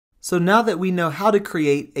So now that we know how to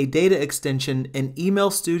create a data extension in Email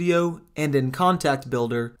Studio and in Contact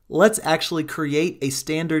Builder, let's actually create a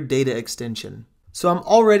standard data extension. So I'm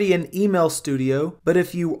already in Email Studio, but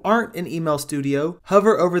if you aren't in Email Studio,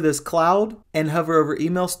 hover over this cloud and hover over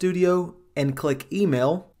Email Studio and click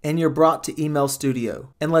Email, and you're brought to Email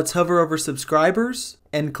Studio. And let's hover over Subscribers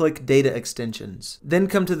and click Data Extensions. Then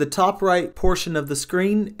come to the top right portion of the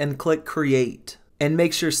screen and click Create. And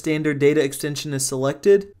make sure Standard Data Extension is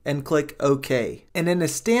selected and click OK. And in a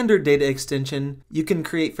standard data extension, you can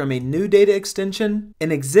create from a new data extension,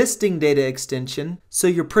 an existing data extension, so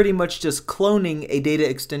you're pretty much just cloning a data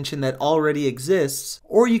extension that already exists,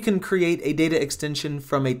 or you can create a data extension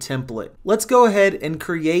from a template. Let's go ahead and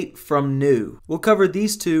create from new. We'll cover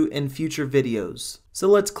these two in future videos. So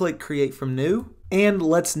let's click Create from New, and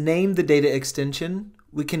let's name the data extension.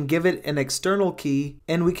 We can give it an external key,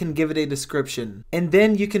 and we can give it a description. And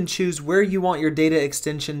then you can choose where you want your data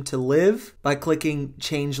extension to live by clicking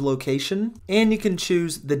Change Location. And you can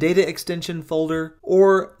choose the data extension folder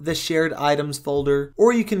or the shared items folder,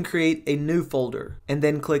 or you can create a new folder and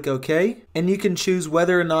then click OK. And you can choose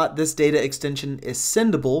whether or not this data extension is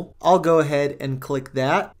sendable. I'll go ahead and click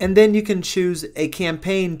that. And then you can choose a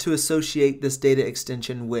campaign to associate this data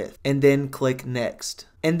extension with, and then click Next.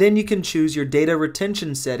 And then you can choose your data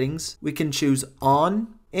retention settings. We can choose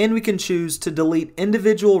on, and we can choose to delete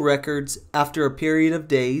individual records after a period of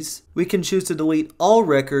days. We can choose to delete all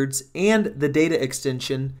records and the data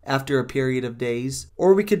extension after a period of days,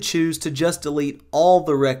 or we could choose to just delete all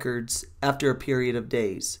the records after a period of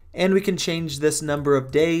days. And we can change this number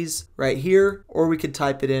of days right here, or we could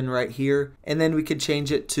type it in right here, and then we could change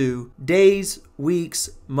it to days, weeks,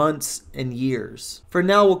 months, and years. For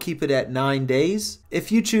now, we'll keep it at 9 days.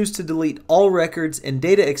 If you choose to delete all records and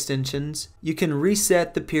data extensions, you can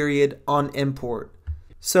reset the period on import.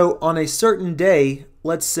 So on a certain day,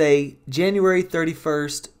 let's say January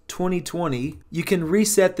 31st, 2020, you can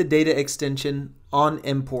reset the data extension on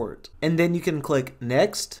import. And then you can click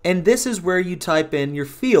Next. And this is where you type in your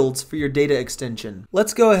fields for your data extension.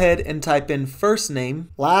 Let's go ahead and type in first name,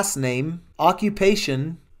 last name,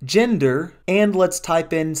 occupation, gender, and let's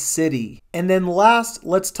type in city. And then last,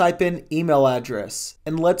 let's type in email address.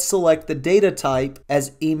 And let's select the data type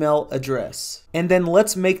as email address. And then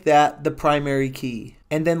let's make that the primary key.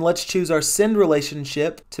 And then let's choose our send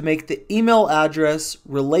relationship to make the email address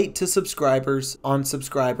relate to subscribers on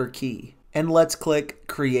subscriber key. And let's click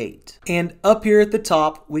Create. And up here at the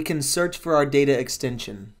top, we can search for our data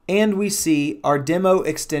extension. And we see our demo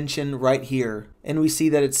extension right here. And we see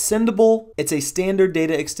that it's sendable, it's a standard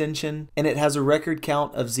data extension, and it has a record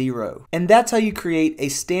count of 0. And that's how you create a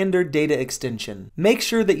standard data extension. Make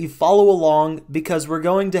sure that you follow along, because we're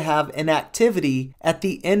going to have an activity at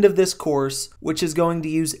the end of this course, which is going to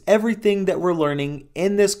use everything that we're learning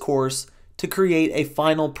in this course to create a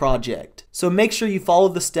final project. So make sure you follow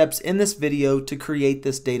the steps in this video to create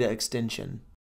this data extension.